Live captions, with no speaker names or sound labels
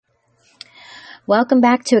Welcome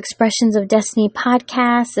back to Expressions of Destiny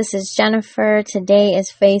podcast. This is Jennifer. Today is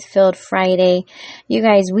Faith-Filled Friday. You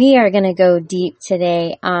guys, we are going to go deep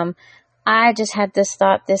today. I just had this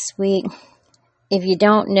thought this week. If you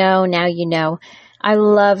don't know, now you know. I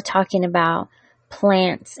love talking about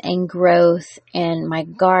plants and growth and my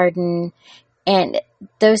garden, and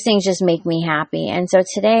those things just make me happy. And so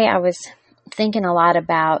today I was thinking a lot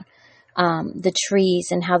about the trees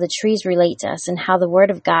and how the trees relate to us and how the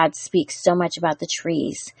Word of God speaks so much about the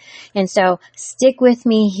trees. And so stick with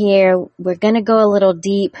me here. We're going to go a little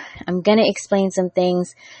deep. I'm going to explain some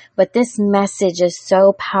things, but this message is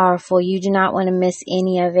so powerful. You do not want to miss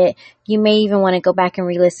any of it. You may even want to go back and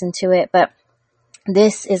re-listen to it, but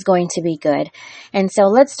this is going to be good. And so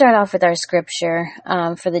let's start off with our scripture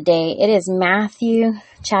for the day. It is Matthew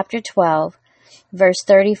chapter 12, verse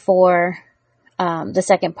 34, the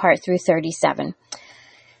second part through 37.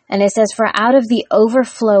 And it says, "For out of the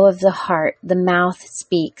overflow of the heart, the mouth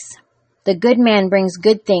speaks. The good man brings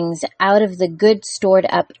good things out of the good stored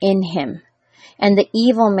up in him, and the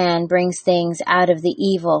evil man brings things out of the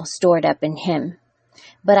evil stored up in him.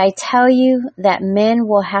 But I tell you that men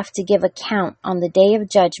will have to give account on the day of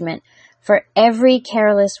judgment for every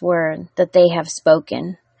careless word that they have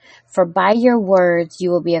spoken. For by your words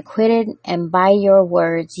you will be acquitted, and by your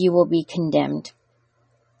words you will be condemned."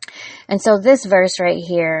 And so this verse right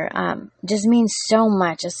here just means so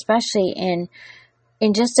much, especially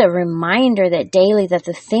in just a reminder that daily that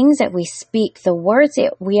the things that we speak, the words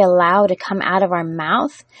that we allow to come out of our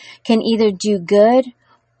mouth can either do good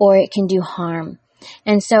or it can do harm.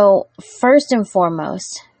 And so first and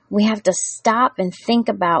foremost, we have to stop and think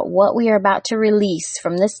about what we are about to release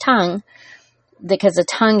from this tongue, because the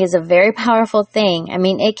tongue is a very powerful thing. I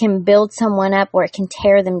mean, it can build someone up or it can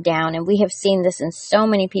tear them down. And we have seen this in so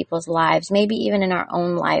many people's lives, maybe even in our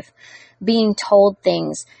own life, being told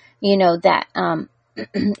things, that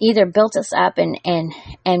either built us up and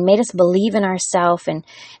made us believe in ourselves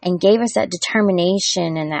and gave us that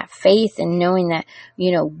determination and that faith and knowing that,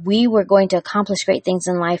 we were going to accomplish great things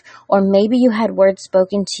in life. Or maybe you had words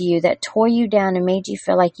spoken to you that tore you down and made you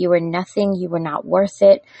feel like you were nothing, you were not worth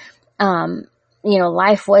it.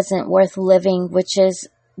 Life wasn't worth living, which is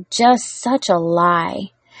just such a lie.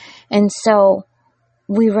 And so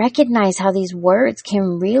we recognize how these words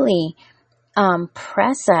can really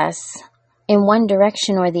press us in one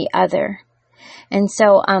direction or the other. And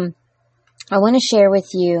so I want to share with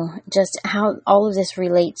you just how all of this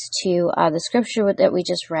relates to the scripture that we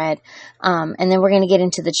just read. And then we're going to get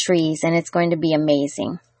into the trees, and it's going to be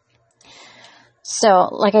amazing. So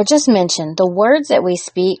like I just mentioned, the words that we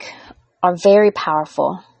speak are very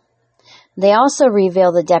powerful. They also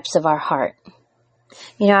reveal the depths of our heart.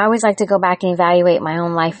 I always like to go back and evaluate my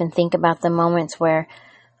own life and think about the moments where,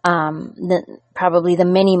 probably the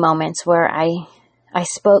many moments where I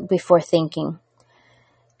spoke before thinking.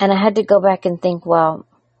 And I had to go back and think, well,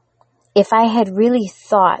 if I had really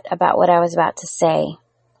thought about what I was about to say,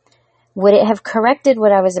 would it have corrected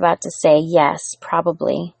what I was about to say? Yes,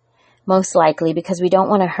 probably. Most likely, because we don't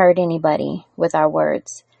want to hurt anybody with our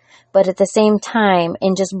words. But at the same time,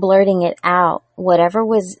 in just blurting it out, whatever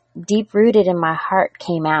was deep-rooted in my heart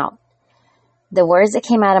came out. The words that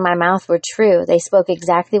came out of my mouth were true. They spoke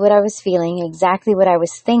exactly what I was feeling, exactly what I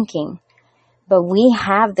was thinking. But we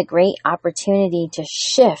have the great opportunity to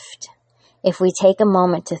shift if we take a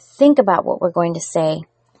moment to think about what we're going to say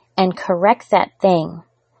and correct that thing.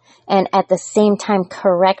 And at the same time,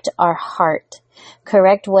 correct our heart.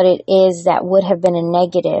 Correct what it is that would have been a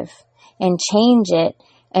negative and change it.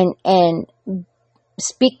 And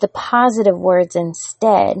speak the positive words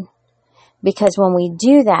instead. Because when we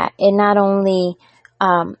do that, it not only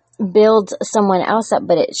builds someone else up,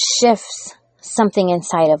 but it shifts something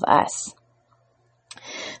inside of us.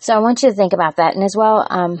 So I want you to think about that. And as well,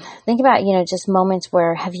 think about, just moments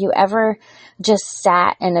where have you ever just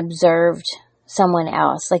sat and observed someone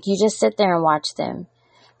else? Like you just sit there and watch them.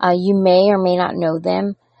 You may or may not know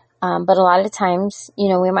them. But a lot of times,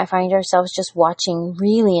 we might find ourselves just watching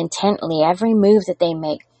really intently every move that they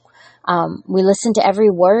make. We listen to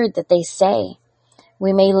every word that they say.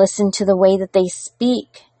 We may listen to the way that they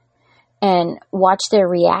speak and watch their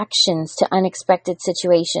reactions to unexpected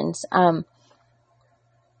situations.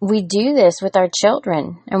 We do this with our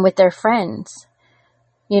children and with their friends.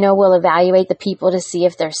 We'll evaluate the people to see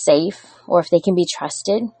if they're safe or if they can be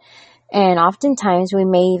trusted. And oftentimes we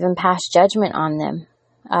may even pass judgment on them.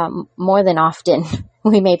 More than often,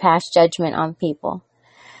 we may pass judgment on people.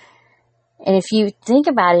 And if you think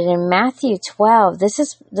about it in Matthew 12, this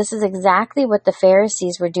is exactly what the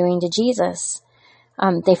Pharisees were doing to Jesus.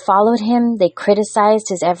 They followed him. They criticized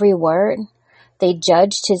his every word. They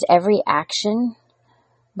judged his every action,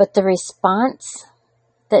 but the response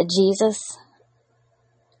that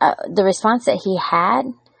he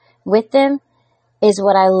had with them is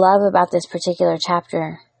what I love about this particular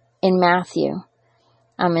chapter in Matthew.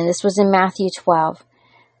 And this was in Matthew 12.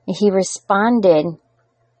 He responded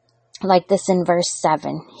like this in verse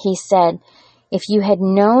 7. He said, "If you had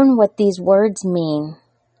known what these words mean,"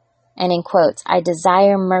 and in quotes, "I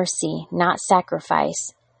desire mercy, not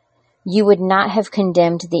sacrifice," you would not have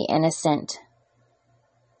condemned the innocent.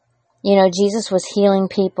 You know, Jesus was healing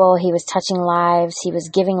people. He was touching lives. He was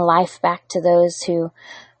giving life back to those who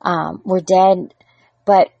were dead.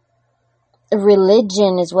 But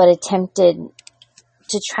religion is what attempted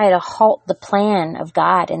to try to halt the plan of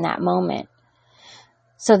God in that moment.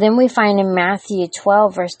 So then we find in Matthew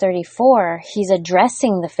 12, verse 34, he's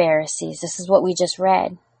addressing the Pharisees. This is what we just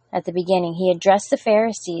read at the beginning. He addressed the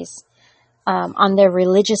Pharisees on their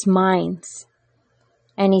religious minds.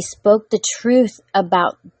 And he spoke the truth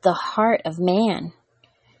about the heart of man.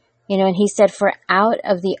 You know, and he said, "For out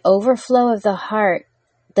of the overflow of the heart,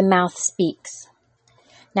 the mouth speaks."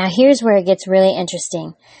 Now here's where it gets really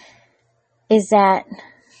interesting, is that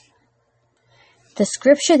the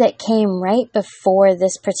scripture that came right before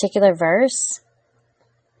this particular verse,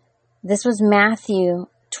 this was Matthew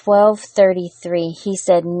 12:33. He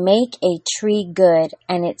said, "Make a tree good,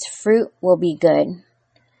 and its fruit will be good.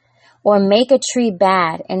 Or make a tree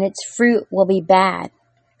bad, and its fruit will be bad.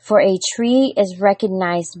 For a tree is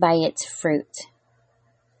recognized by its fruit."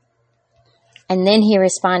 And then he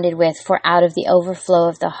responded with, "For out of the overflow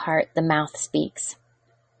of the heart, the mouth speaks."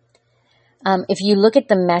 If you look at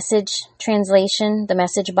the Message translation, the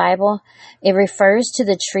Message Bible, it refers to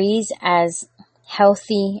the trees as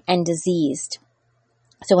healthy and diseased.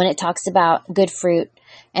 So when it talks about good fruit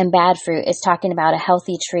and bad fruit, it's talking about a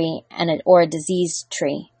healthy tree or a diseased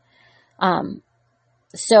tree.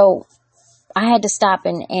 So I had to stop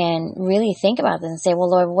and really think about this and say, well,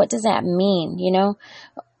 Lord, what does that mean? You know,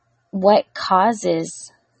 what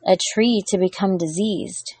causes a tree to become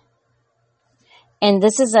diseased? And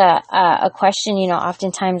this is a question, you know,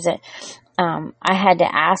 oftentimes that I had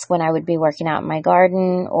to ask when I would be working out in my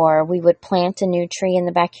garden, or we would plant a new tree in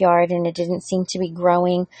the backyard and it didn't seem to be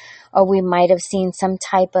growing, or we might have seen some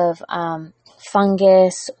type of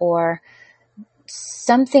fungus or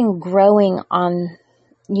something growing on,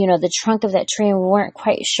 you know, the trunk of that tree, and we weren't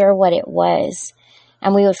quite sure what it was.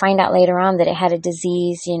 And we would find out later on that it had a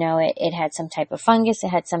disease, you know, it had some type of fungus, it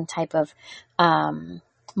had some type of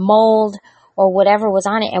mold or whatever was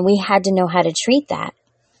on it, and we had to know how to treat that.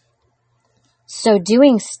 So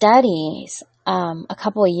doing studies a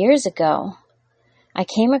couple of years ago, I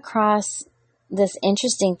came across this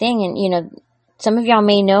interesting thing, and, you know, some of y'all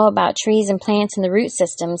may know about trees and plants and the root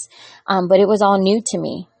systems, but it was all new to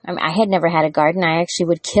me. I mean, I had never had a garden. I actually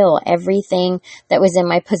would kill everything that was in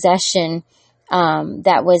my possession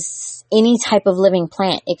that was any type of living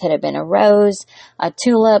plant. It could have been a rose, a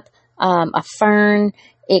tulip, a fern.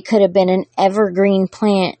 It could have been an evergreen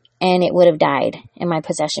plant, and it would have died in my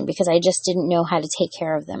possession because I just didn't know how to take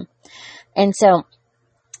care of them. And so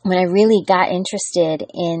when I really got interested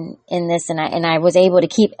in this, and I was able to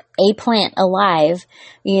keep a plant alive,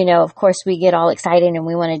 you know, of course we get all excited and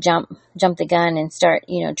we want to jump the gun and start,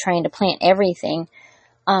 you know, trying to plant everything.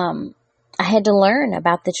 I had to learn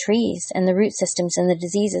about the trees and the root systems and the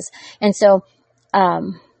diseases. And so,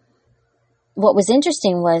 what was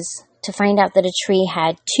interesting was to find out that a tree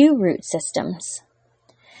had two root systems.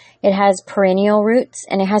 It has perennial roots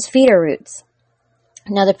and it has feeder roots.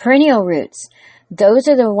 Now the perennial roots, those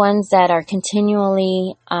are the ones that are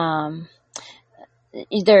continually,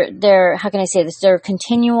 they're, how can I say this? They're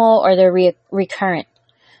continual, or they're recurrent.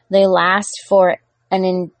 They last for an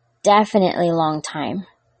indefinitely long time.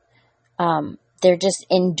 They're just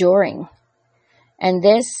enduring. And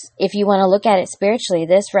this, if you want to look at it spiritually,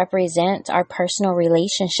 this represents our personal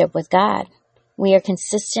relationship with God. We are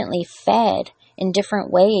consistently fed in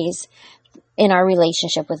different ways in our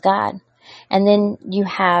relationship with God. And then you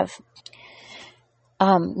have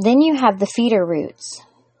the feeder roots.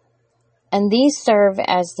 And these serve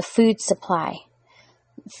as the food supply,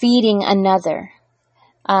 feeding another.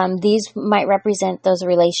 These might represent those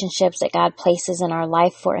relationships that God places in our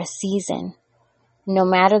life for a season. No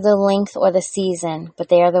matter the length or the season, but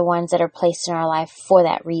they are the ones that are placed in our life for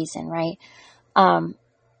that reason, right?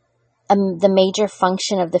 The major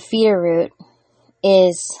function of the feeder root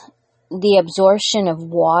is the absorption of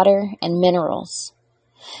water and minerals.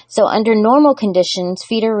 So under normal conditions,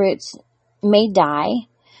 feeder roots may die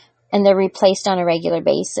and they're replaced on a regular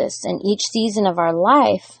basis. And each season of our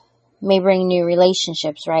life may bring new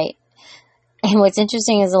relationships, right? And what's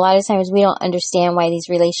interesting is a lot of times we don't understand why these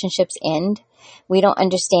relationships end. We don't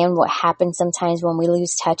understand what happens sometimes when we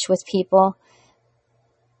lose touch with people.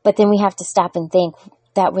 But then we have to stop and think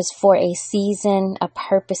that was for a season, a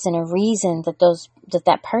purpose, and a reason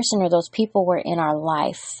that person or those people were in our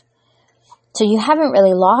life. So you haven't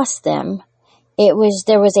really lost them. There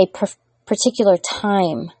was a particular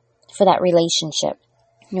time for that relationship.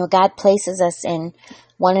 God places us in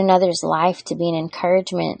one another's life to be an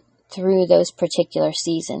encouragement through those particular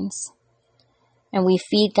seasons. And we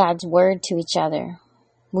feed God's word to each other.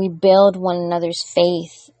 We build one another's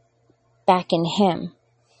faith back in Him.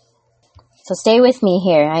 So stay with me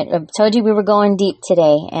here. I told you we were going deep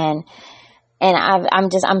today, and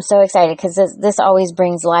I'm so excited because this always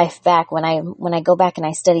brings life back when I go back and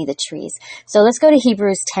I study the trees. So let's go to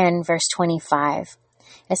Hebrews 10 verse 25.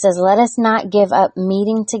 It says, "Let us not give up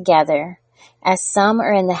meeting together, as some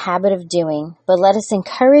are in the habit of doing, but let us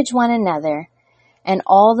encourage one another, and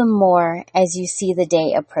all the more as you see the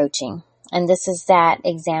day approaching." And this is that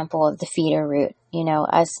example of the feeder root,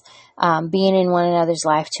 us being in one another's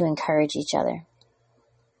life to encourage each other.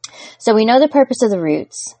 So we know the purpose of the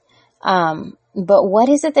roots, but what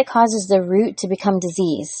is it that causes the root to become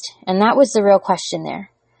diseased? And that was the real question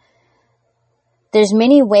there. There's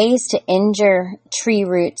many ways to injure tree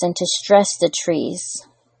roots and to stress the trees.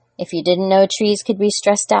 If you didn't know trees could be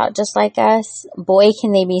stressed out just like us, boy,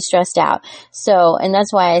 can they be stressed out. So, and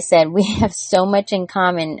that's why I said we have so much in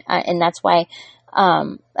common. And that's why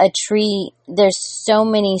a tree, there's so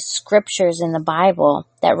many scriptures in the Bible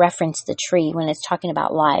that reference the tree when it's talking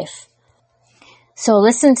about life. So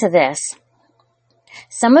listen to this.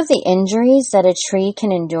 Some of the injuries that a tree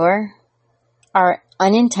can endure are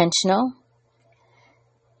unintentional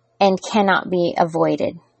and cannot be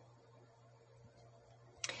avoided.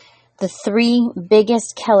 The three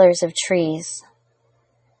biggest killers of trees,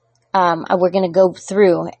 we're going to go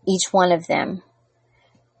through each one of them.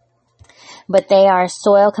 But they are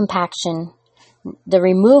soil compaction, the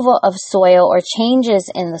removal of soil or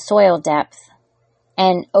changes in the soil depth,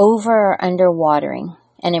 and over or under watering,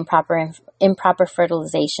 and improper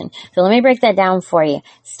fertilization. So let me break that down for you.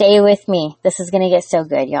 Stay with me. This is going to get so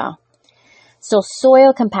good, y'all. So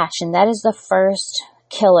soil compaction, that is the first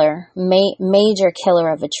killer, major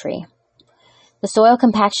killer of a tree. The soil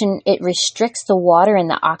compaction, it restricts the water and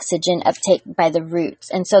the oxygen uptake by the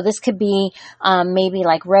roots. And so this could be maybe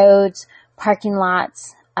like roads, parking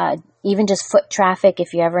lots, even just foot traffic.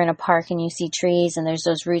 If you're ever in a park and you see trees and there's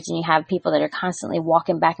those roots and you have people that are constantly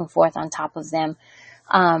walking back and forth on top of them.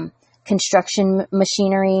 Construction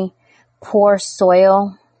machinery, poor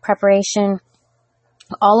soil preparation.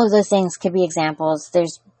 All of those things could be examples.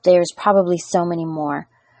 There's probably so many more.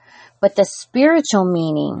 But the spiritual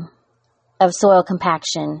meaning of soil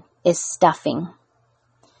compaction is stuffing.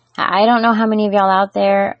 I don't know how many of y'all out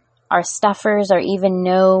there are stuffers or even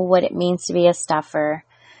know what it means to be a stuffer.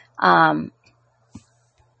 I'm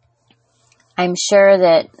sure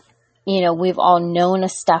that, we've all known a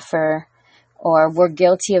stuffer or we're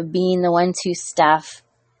guilty of being the ones who stuff.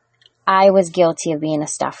 I was guilty of being a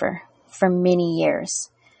stuffer for many years.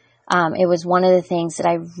 It was one of the things that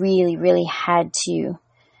I really, really had to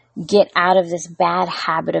get out of this bad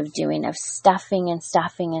habit of doing, of stuffing and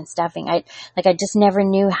stuffing and stuffing. I just never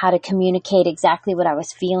knew how to communicate exactly what I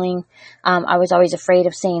was feeling. I was always afraid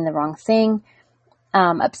of saying the wrong thing.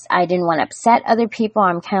 I didn't want to upset other people.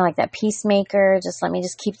 I'm kind of like that peacemaker. Just let me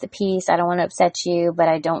just keep the peace. I don't want to upset you, but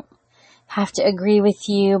I don't have to agree with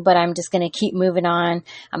you, but I'm just going to keep moving on.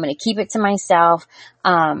 I'm going to keep it to myself.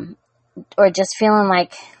 Or just feeling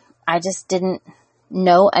like I just didn't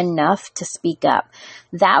know enough to speak up.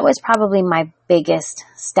 That was probably my biggest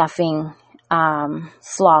stuffing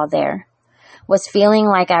flaw there, was feeling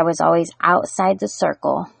like I was always outside the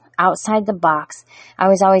circle, outside the box. I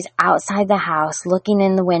was always outside the house, looking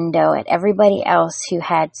in the window at everybody else who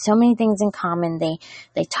had so many things in common.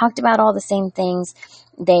 They talked about all the same things.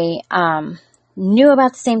 They knew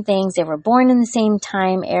about the same things. They were born in the same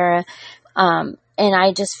time era. And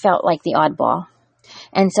I just felt like the oddball.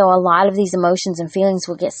 And so a lot of these emotions and feelings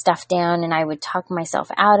would get stuffed down, and I would talk myself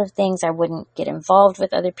out of things. I wouldn't get involved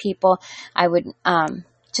with other people. I would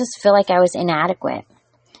just feel like I was inadequate.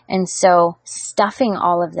 And so stuffing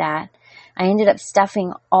all of that, I ended up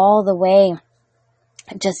stuffing all the way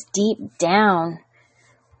just deep down,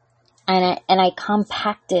 and I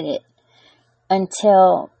compacted it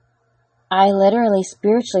until I literally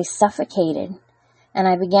spiritually suffocated, and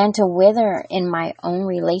I began to wither in my own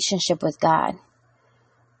relationship with God.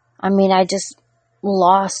 I mean, I just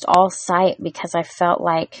lost all sight because I felt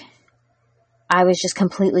like I was just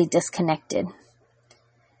completely disconnected.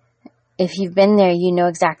 if you've been there, you know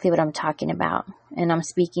exactly what I'm talking about. And I'm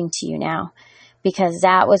speaking to you now, because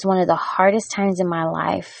that was one of the hardest times in my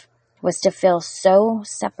life, was to feel so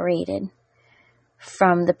separated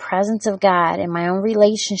from the presence of God and my own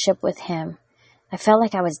relationship with Him. I felt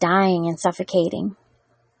like I was dying and suffocating,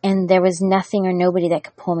 and there was nothing or nobody that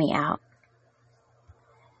could pull me out.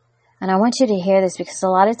 And I want you to hear this, because a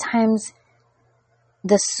lot of times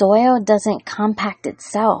the soil doesn't compact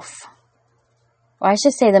itself. Or I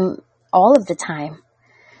should say all of the time.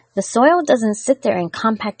 The soil doesn't sit there and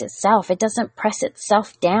compact itself. It doesn't press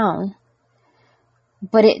itself down.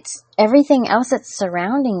 But it's everything else that's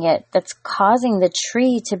surrounding it that's causing the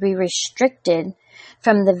tree to be restricted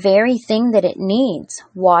from the very thing that it needs,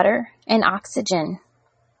 water and oxygen.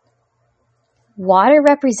 Water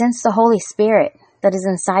represents the Holy Spirit that is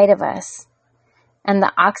inside of us. And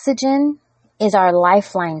the oxygen is our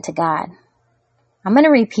lifeline to God. I'm going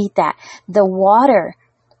to repeat that. The water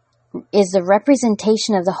is the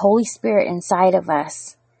representation of the Holy Spirit inside of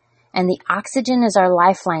us. And the oxygen is our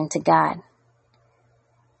lifeline to God.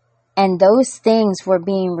 And those things were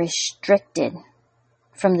being restricted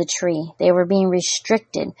from the tree. They were being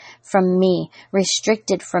restricted from me,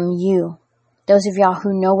 restricted from you. Those of y'all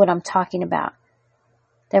who know what I'm talking about.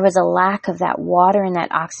 There was a lack of that water and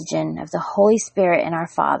that oxygen of the Holy Spirit and our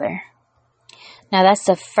Father. Now that's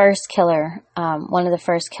the first killer, one of the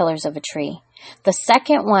first killers of a tree. The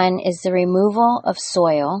second one is the removal of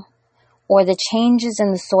soil, or the changes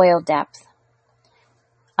in the soil depth.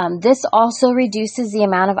 This also reduces the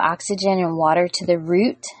amount of oxygen and water to the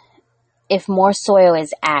root if more soil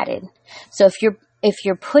is added. So if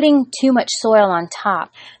you're putting too much soil on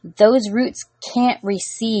top, those roots can't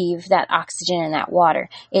receive that oxygen and that water.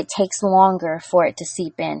 It takes longer for it to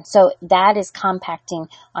seep in. So that is compacting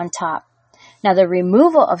on top. Now the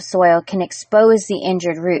removal of soil can expose the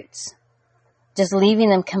injured roots, just leaving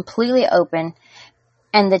them completely open,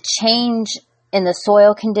 and the change in the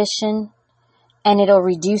soil condition, and it'll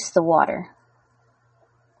reduce the water.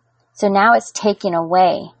 So now it's taken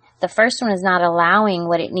away. The first one is not allowing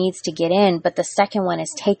what it needs to get in, but the second one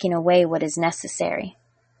is taking away what is necessary.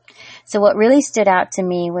 So what really stood out to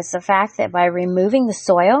me was the fact that by removing the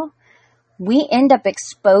soil, we end up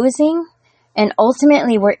exposing, and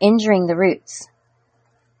ultimately we're injuring the roots.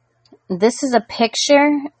 This is a picture,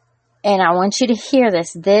 and I want you to hear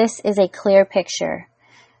this. This is a clear picture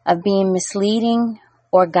of being misleading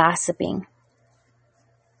or gossiping.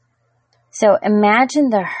 So imagine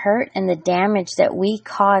the hurt and the damage that we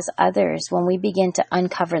cause others when we begin to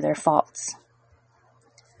uncover their faults.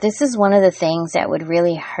 This is one of the things that would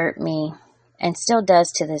really hurt me, and still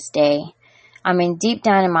does to this day. I mean, deep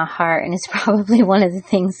down in my heart, and it's probably one of the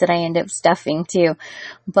things that I end up stuffing too.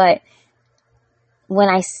 But when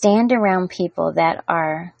I stand around people that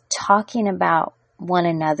are talking about one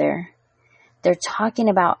another, they're talking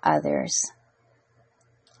about others,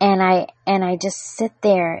 and I just sit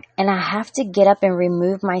there, and I have to get up and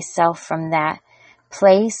remove myself from that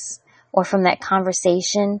place or from that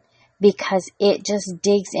conversation, because it just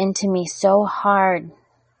digs into me so hard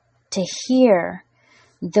to hear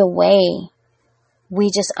the way we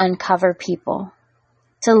just uncover people,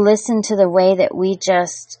 to listen to the way that we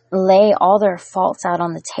just lay all their faults out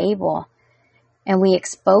on the table and we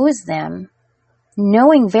expose them,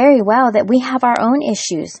 knowing very well that we have our own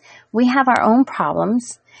issues, we have our own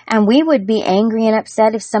problems, and we would be angry and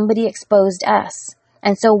upset if somebody exposed us.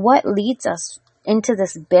 And so what leads us into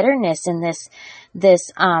this bitterness and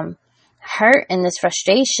this hurt and this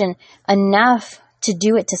frustration enough to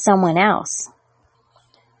do it to someone else?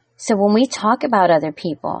 So when we talk about other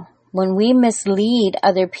people, when we mislead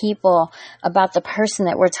other people about the person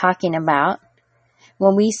that we're talking about,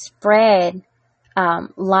 when we spread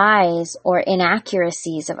lies or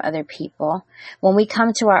inaccuracies of other people, when we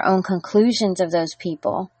come to our own conclusions of those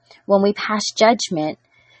people, when we pass judgment,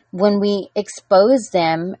 when we expose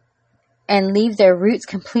them and leave their roots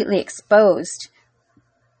completely exposed,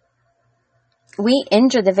 we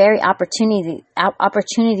injure the very opportunity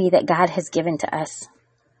that God has given to us.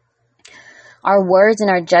 Our words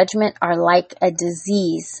and our judgment are like a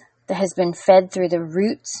disease that has been fed through the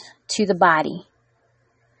roots to the body.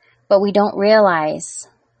 But what we don't realize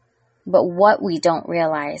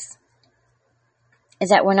is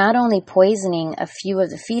that we're not only poisoning a few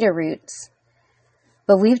of the feeder roots,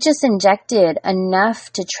 but we've just injected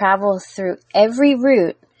enough to travel through every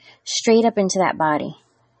root straight up into that body.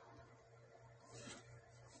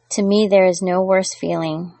 To me, there is no worse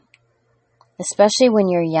feeling, especially when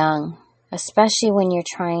you're young, especially when you're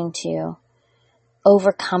trying to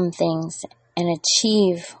overcome things and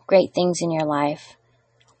achieve great things in your life,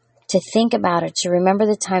 to think about it, to remember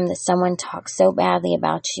the time that someone talked so badly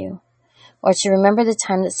about you, or to remember the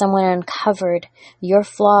time that someone uncovered your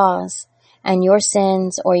flaws and your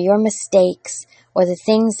sins or your mistakes or the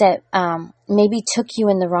things that maybe took you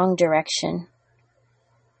in the wrong direction.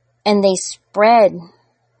 And they spread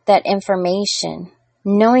that information,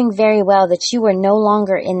 knowing very well that you were no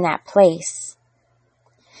longer in that place.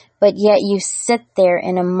 But yet you sit there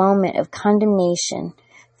in a moment of condemnation,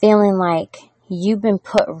 feeling like you've been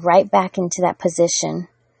put right back into that position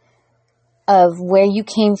of where you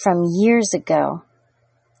came from years ago,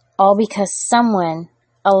 all because someone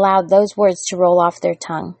allowed those words to roll off their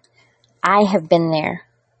tongue. I have been there.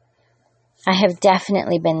 I have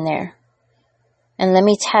definitely been there. And let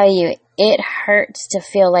me tell you, it hurts to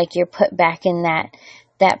feel like you're put back in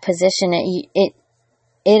that position.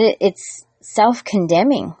 It's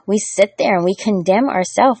self-condemning. We sit there and we condemn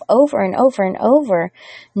ourselves over and over and over,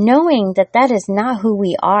 knowing that that is not who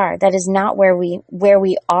we are. That is not where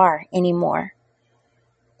we are anymore.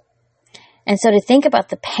 And so to think about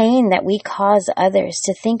the pain that we cause others,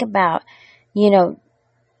 to think about,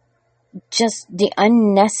 just the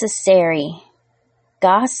unnecessary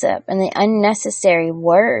gossip and the unnecessary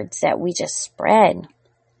words that we just spread,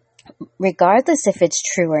 regardless if it's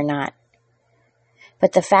true or not.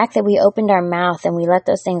 But the fact that we opened our mouth and we let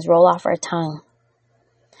those things roll off our tongue,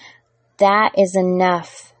 that is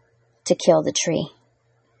enough to kill the tree.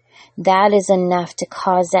 That is enough to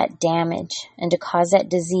cause that damage and to cause that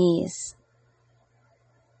disease.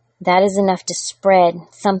 That is enough to spread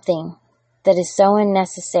something that is so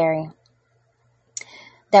unnecessary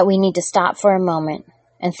that we need to stop for a moment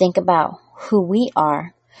and think about who we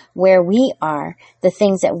are, where we are, the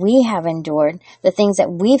things that we have endured, the things that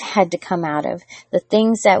we've had to come out of, the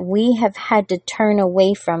things that we have had to turn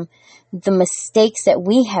away from, the mistakes that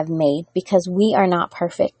we have made, because we are not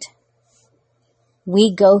perfect.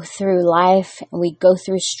 We go through life, and we go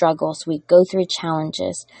through struggles, we go through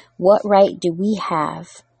challenges. What right do we have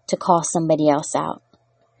to call somebody else out?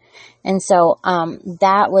 And so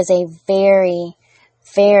that was a very,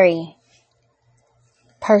 very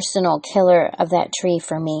personal killer of that tree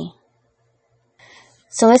for me.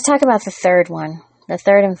 So let's talk about the third one, the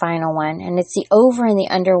third and final one, and it's the over and the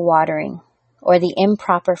under watering, or the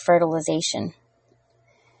improper fertilization.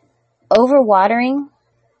 Overwatering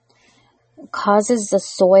causes the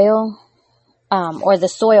soil, or the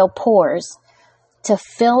soil pores, to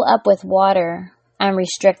fill up with water and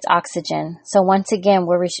restrict oxygen. So once again,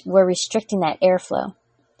 we're restricting that airflow.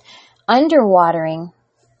 Underwatering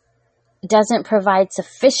doesn't provide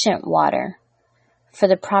sufficient water for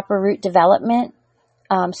the proper root development,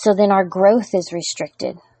 so then our growth is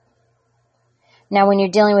restricted. Now, when you're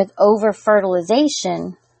dealing with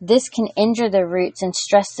over-fertilization, this can injure the roots and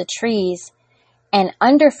stress the trees, and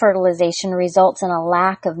under-fertilization results in a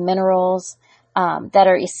lack of minerals that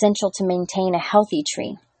are essential to maintain a healthy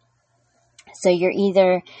tree. So you're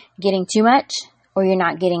either getting too much or you're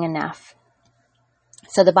not getting enough.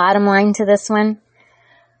 So the bottom line to this one,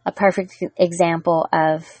 a perfect example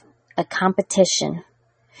of a competition.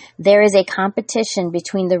 There is a competition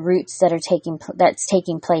between the roots that's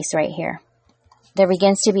taking place right here. There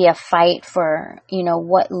begins to be a fight for,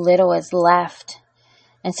 what little is left.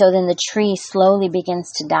 And so then the tree slowly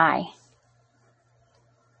begins to die.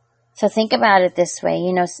 So think about it this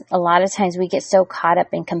way. A lot of times we get so caught up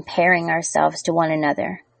in comparing ourselves to one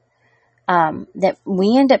another, that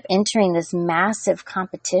we end up entering this massive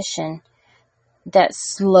competition that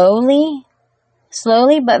slowly,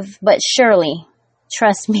 but surely,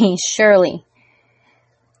 trust me, surely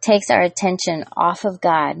takes our attention off of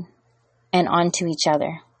God and onto each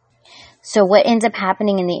other. So what ends up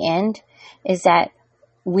happening in the end is that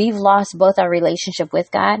we've lost both our relationship with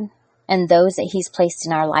God and those that He's placed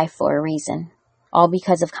in our life for a reason, all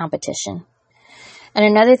because of competition. And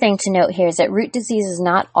another thing to note here is that root disease is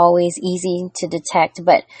not always easy to detect,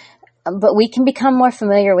 but we can become more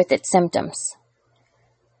familiar with its symptoms.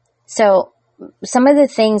 So some of the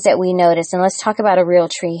things that we notice, and let's talk about a real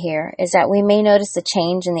tree here, is that we may notice a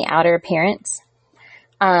change in the outer appearance.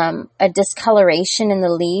 A discoloration in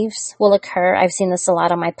the leaves will occur. I've seen this a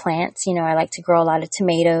lot on my plants. I like to grow a lot of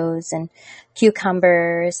tomatoes and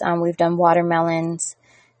cucumbers. We've done watermelons,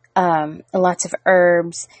 lots of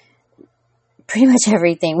herbs, pretty much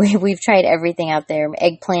everything. We've tried everything out there,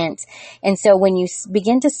 eggplants. And so when you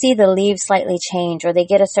begin to see the leaves slightly change, or they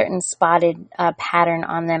get a certain spotted pattern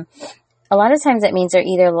on them, a lot of times that means they're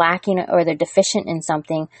either lacking or they're deficient in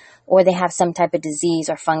something, or they have some type of disease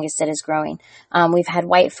or fungus that is growing. We've had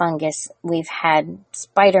white fungus. We've had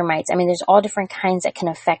spider mites. There's all different kinds that can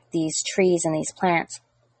affect these trees and these plants.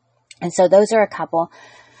 And so those are a couple.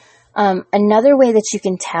 Another way that you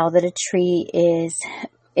can tell that a tree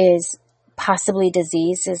is possibly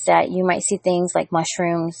disease is that you might see things like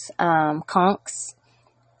mushrooms, conchs,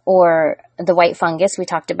 or the white fungus. We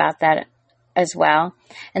talked about that as well.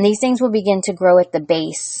 And these things will begin to grow at the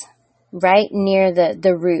base, right near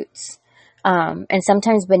the roots, and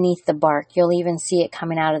sometimes beneath the bark. You'll even see it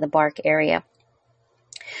coming out of the bark area.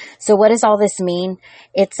 So what does all this mean?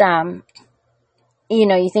 It's,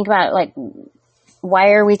 you think about it, like,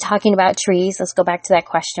 why are we talking about trees? Let's go back to that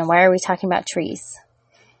question. Why are we talking about trees?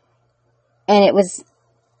 And it was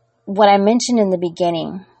what I mentioned in the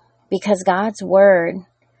beginning, because God's word,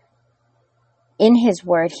 in his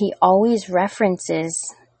word, he always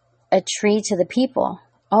references a tree to the people.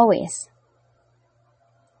 Always.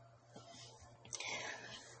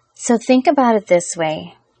 So think about it this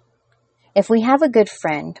way. If we have a good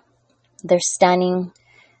friend, they're stunning,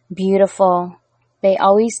 beautiful, they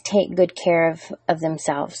always take good care of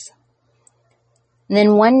themselves. And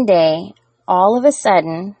then one day, all of a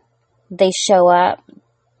sudden, they show up.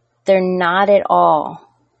 They're not at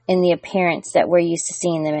all in the appearance that we're used to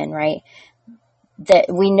seeing them in, right? That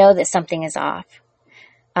we know that something is off.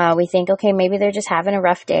 We think, okay, maybe they're just having a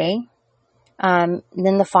rough day. Then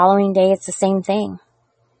the following day, it's the same thing.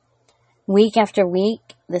 Week after week,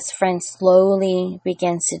 this friend slowly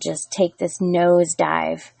begins to just take this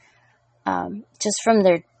nosedive, just from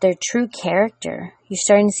their true character. You're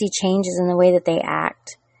starting to see changes in the way that they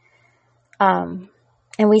act.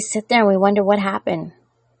 And we sit there and we wonder what happened.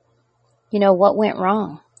 What went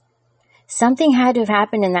wrong? Something had to have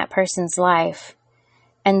happened in that person's life,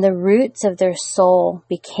 and the roots of their soul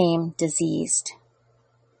became diseased.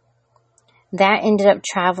 That ended up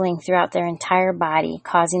traveling throughout their entire body,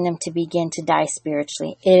 causing them to begin to die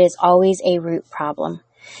spiritually. It is always a root problem.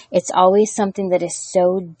 It's always something that is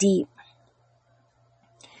so deep.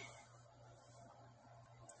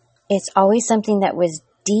 It's always something that was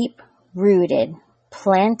deep rooted,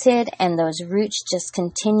 planted, and those roots just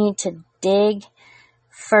continued to dig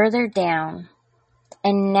further down.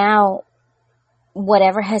 And now,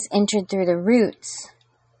 whatever has entered through the roots,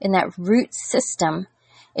 in that root system,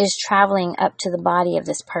 is traveling up to the body of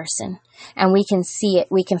this person. And we can see it.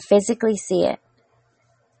 We can physically see it.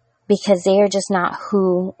 Because they are just not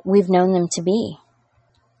who we've known them to be.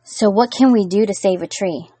 So what can we do to save a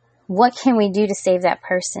tree? What can we do to save that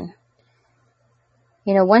person?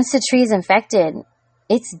 Once the tree is infected,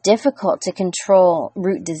 it's difficult to control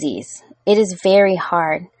root disease. It is very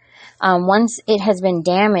hard. Once it has been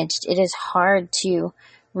damaged, it is hard to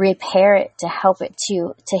repair it, to help it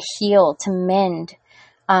to heal, to mend.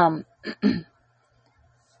 And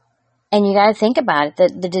you got to think about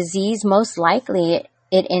it. The disease, most likely,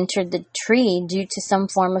 it entered the tree due to some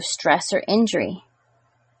form of stress or injury.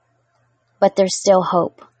 But there's still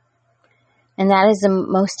hope. And that is the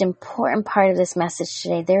most important part of this message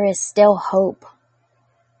today. There is still hope.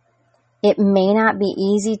 It may not be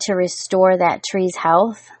easy to restore that tree's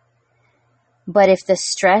health, but if the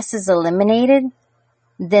stress is eliminated,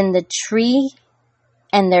 then the tree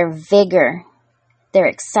and their vigor, their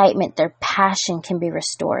excitement, their passion can be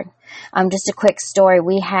restored. Just a quick story.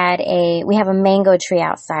 We have a mango tree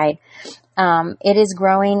outside. It is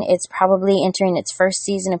growing. It's probably entering its first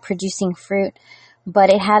season of producing fruit,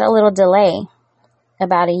 but it had a little delay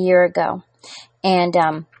about a year ago. And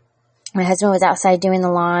my husband was outside doing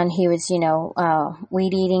the lawn. He was,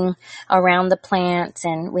 weed eating around the plants,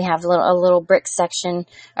 and we have a little brick section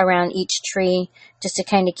around each tree just to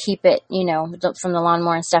kind of keep it, from the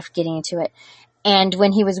lawnmower and stuff getting into it. And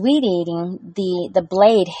when he was weed eating, the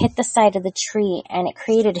blade hit the side of the tree, and it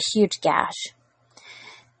created a huge gash.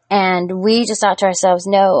 And we just thought to ourselves,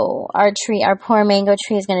 no, our poor mango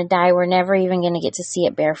tree is going to die. We're never even going to get to see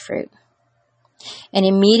it bear fruit. And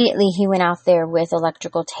immediately he went out there with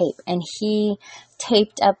electrical tape, and he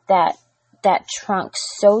taped up that trunk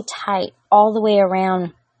so tight all the way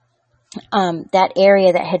around that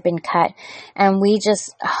area that had been cut. And we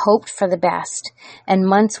just hoped for the best. And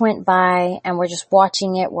months went by, and we're just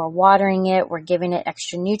watching it. We're watering it. We're giving it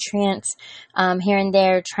extra nutrients here and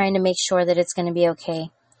there, trying to make sure that it's going to be okay.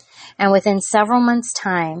 And within several months'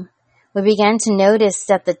 time, we began to notice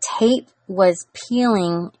that the tape was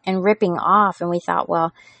peeling and ripping off. And we thought,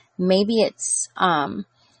 well, maybe it's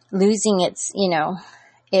losing its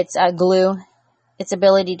glue, its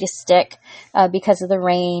ability to stick because of the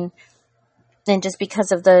rain and just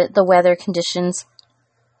because of the weather conditions.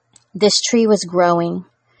 This tree was growing.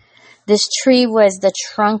 The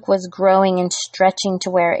trunk was growing and stretching to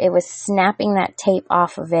where it was snapping that tape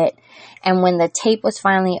off of it. And when the tape was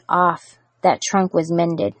finally off, that trunk was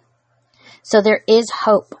mended. So there is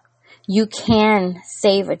hope. You can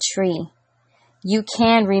save a tree. You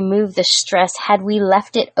can remove the stress. Had we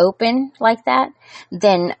left it open like that,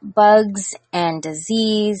 then bugs and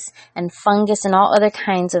disease and fungus and all other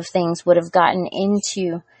kinds of things would have gotten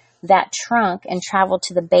into that trunk and traveled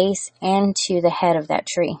to the base and to the head of that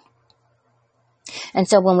tree. And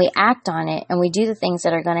so when we act on it and we do the things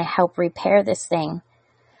that are going to help repair this thing,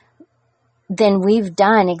 then we've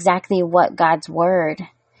done exactly what God's word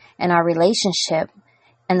and our relationship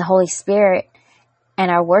and the Holy Spirit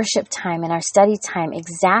and our worship time and our study time,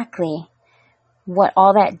 exactly what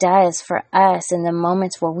all that does for us in the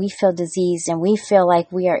moments where we feel diseased and we feel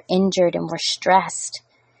like we are injured and we're stressed.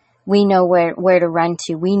 We know where to run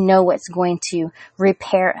to. We know what's going to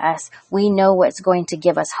repair us. We know what's going to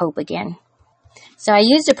give us hope again. So I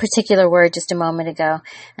used a particular word just a moment ago,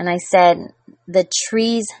 and I said the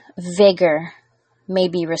tree's vigor may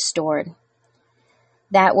be restored.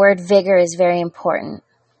 That word vigor is very important.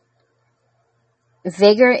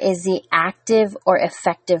 Vigor is the active or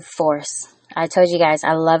effective force. I told you guys,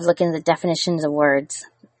 I love looking at the definitions of words.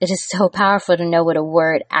 It is so powerful to know what a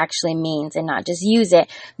word actually means and not just use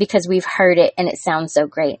it because we've heard it and it sounds so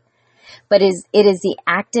great. But it is the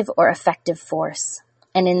active or effective force.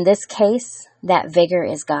 And in this case, that vigor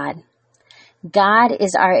is God. God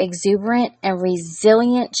is our exuberant and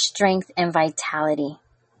resilient strength and vitality.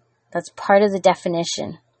 That's part of the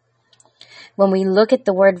definition. When we look at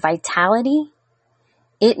the word vitality,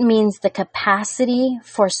 it means the capacity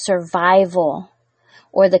for survival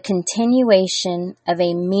or the continuation of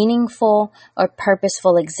a meaningful or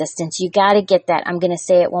purposeful existence. You got to get that. I'm going to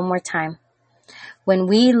say it one more time. When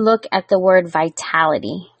we look at the word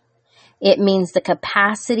vitality, it means the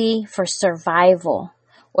capacity for survival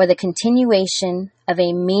or the continuation of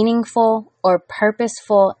a meaningful or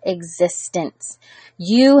purposeful existence.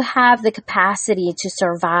 You have the capacity to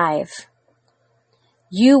survive.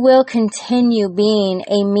 You will continue being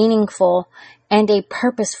a meaningful and a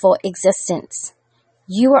purposeful existence.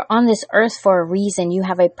 You are on this earth for a reason. You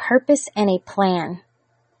have a purpose and a plan.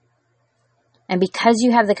 And because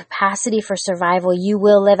you have the capacity for survival, you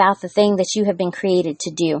will live out the thing that you have been created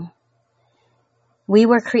to do. We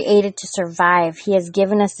were created to survive. He has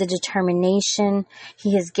given us the determination.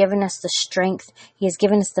 He has given us the strength. He has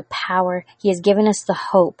given us the power. He has given us the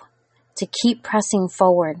hope to keep pressing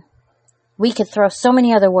forward. We could throw so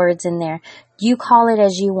many other words in there. You call it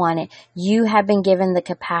as you want it. You have been given the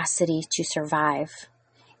capacity to survive.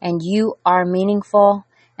 And you are meaningful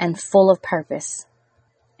and full of purpose.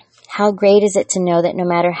 How great is it to know that no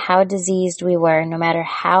matter how diseased we were, no matter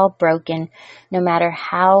how broken, no matter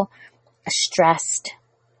how stressed,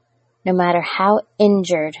 no matter how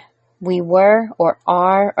injured we were or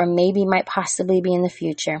are or maybe might possibly be in the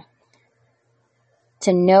future,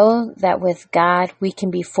 to know that with God we can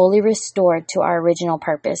be fully restored to our original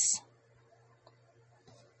purpose.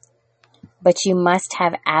 But you must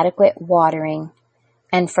have adequate watering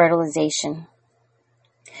and fertilization.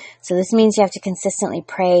 So this means you have to consistently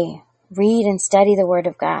pray, read and study the Word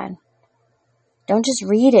of God. Don't just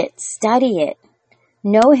read it, study it.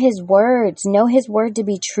 Know His words. Know His word to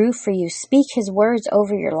be true for you. Speak His words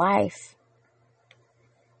over your life.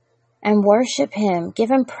 And worship Him. Give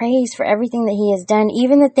Him praise for everything that He has done.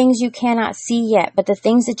 Even the things you cannot see yet, but the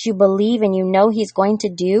things that you believe and you know He's going to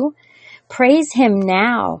do. Praise Him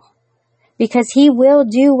now. Because He will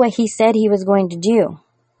do what He said He was going to do.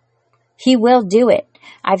 He will do it.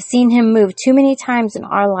 I've seen Him move too many times in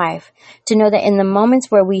our life to know that in the moments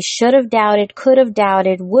where we should have doubted, could have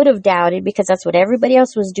doubted, would have doubted, because that's what everybody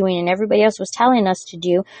else was doing and everybody else was telling us to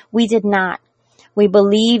do, we did not. We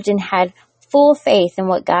believed and had full faith in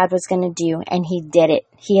what God was going to do, and He did it.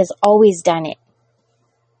 He has always done it.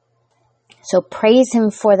 So praise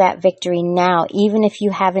Him for that victory now, even if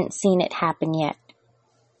you haven't seen it happen yet.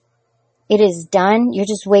 It is done. You're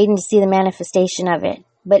just waiting to see the manifestation of it,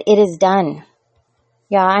 but it is done.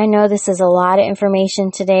 Yeah, I know this is a lot of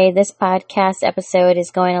information today. This podcast episode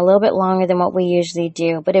is going a little bit longer than what we usually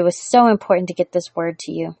do, but it was so important to get this word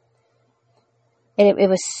to you. It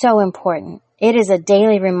was so important. It is a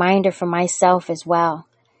daily reminder for myself as well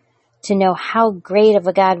to know how great of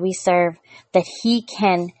a God we serve, that He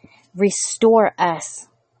can restore us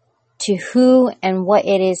to who and what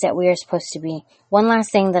it is that we are supposed to be. One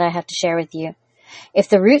last thing that I have to share with you. If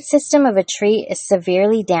the root system of a tree is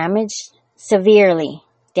severely damaged,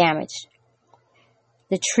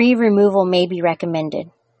 the tree removal may be recommended.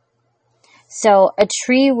 So a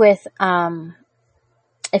tree with,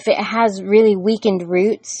 if it has really weakened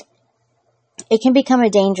roots, it can become a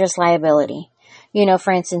dangerous liability. You know,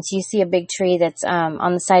 for instance, you see a big tree that's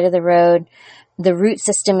on the side of the road. The root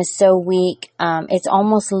system is so weak, it's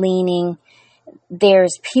almost leaning.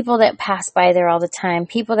 there's people that pass by there all the time,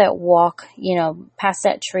 people that walk, past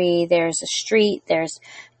that tree. There's a street, there's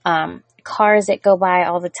cars that go by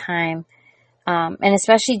all the time. And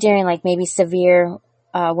especially during like maybe severe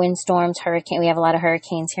windstorms, hurricane. We have a lot of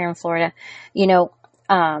hurricanes here in Florida,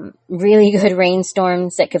 really good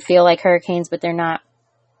rainstorms that could feel like hurricanes, but they're not.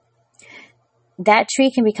 That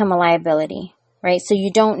tree can become a liability, right? So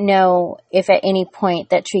you don't know if at any point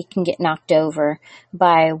that tree can get knocked over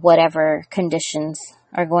by whatever conditions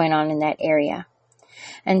are going on in that area.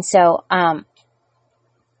 And so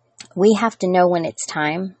we have to know when it's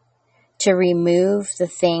time to remove the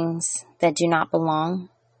things that do not belong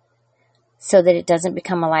so that it doesn't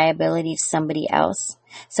become a liability to somebody else.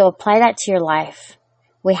 So apply that to your life.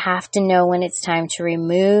 We have to know when it's time to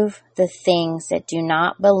remove the things that do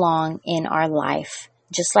not belong in our life.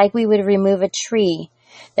 Just like we would remove a tree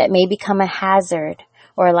that may become a hazard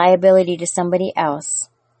or a liability to somebody else.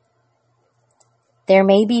 There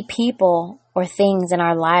may be people or things in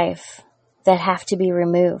our life that have to be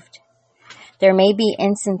removed. There may be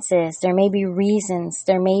instances, there may be reasons,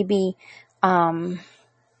 there may be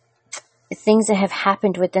things that have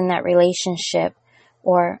happened within that relationship,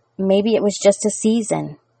 or maybe it was just a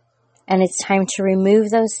season and it's time to remove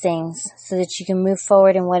those things so that you can move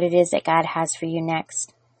forward in what it is that God has for you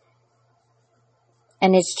next.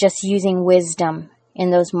 And it's just using wisdom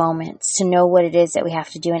in those moments to know what it is that we have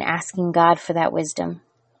to do and asking God for that wisdom.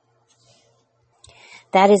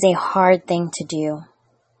 That is a hard thing to do.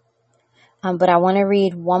 But I want to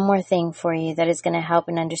read one more thing for you that is going to help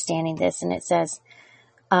in understanding this. And it says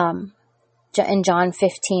in John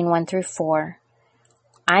 15, 1 through 4,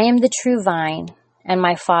 I am the true vine, and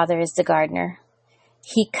my Father is the gardener.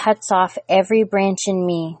 He cuts off every branch in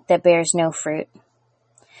me that bears no fruit,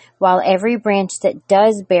 while every branch that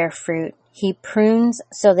does bear fruit, he prunes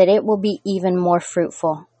so that it will be even more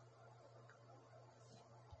fruitful.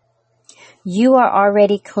 You are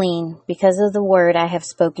already clean because of the word I have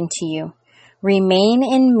spoken to you. Remain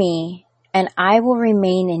in me, and I will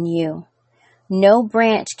remain in you. No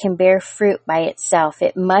branch can bear fruit by itself.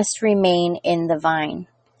 It must remain in the vine.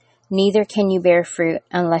 Neither can you bear fruit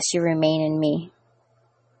unless you remain in me.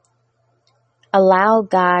 Allow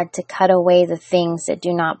God to cut away the things that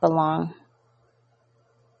do not belong,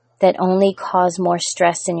 that only cause more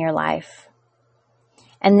stress in your life.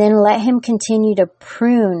 And then let him continue to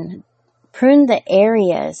prune the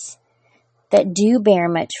areas that do bear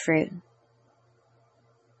much fruit.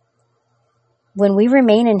 When we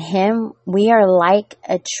remain in him, we are like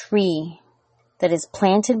a tree that is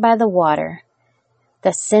planted by the water,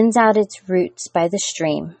 that sends out its roots by the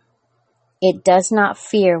stream. It does not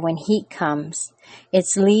fear when heat comes.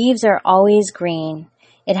 Its leaves are always green.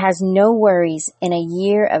 It has no worries in a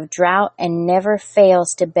year of drought and never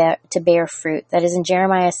fails to bear fruit. That is in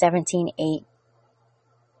Jeremiah 17:8.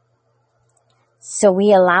 So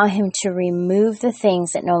we allow him to remove the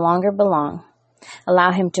things that no longer belong.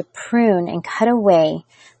 Allow him to prune and cut away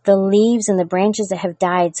the leaves and the branches that have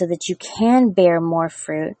died so that you can bear more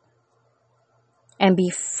fruit and be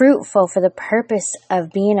fruitful for the purpose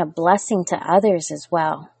of being a blessing to others as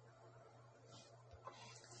well.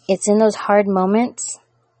 It's in those hard moments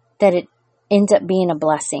that it ends up being a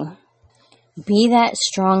blessing. Be that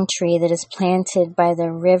strong tree that is planted by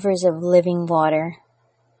the rivers of living water.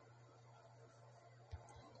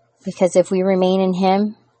 Because if we remain in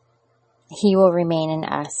him, he will remain in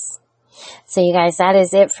us. So you guys, that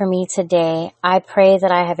is it for me today. I pray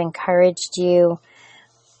that I have encouraged you.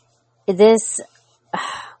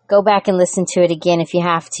 Go back and listen to it again if you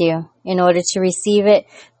have to. In order to receive it,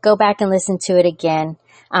 go back and listen to it again.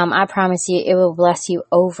 I promise you, it will bless you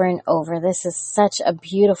over and over. This is such a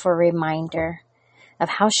beautiful reminder of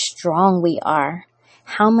how strong we are,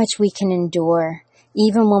 how much we can endure.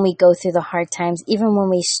 Even when we go through the hard times, even when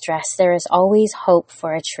we stress, there is always hope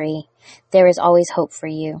for a tree. There is always hope for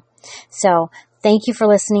you. So thank you for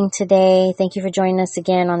listening today. Thank you for joining us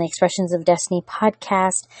again on the Expressions of Destiny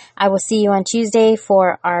podcast. I will see you on Tuesday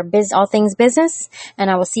for our All Things Business, and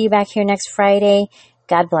I will see you back here next Friday.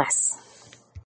 God bless.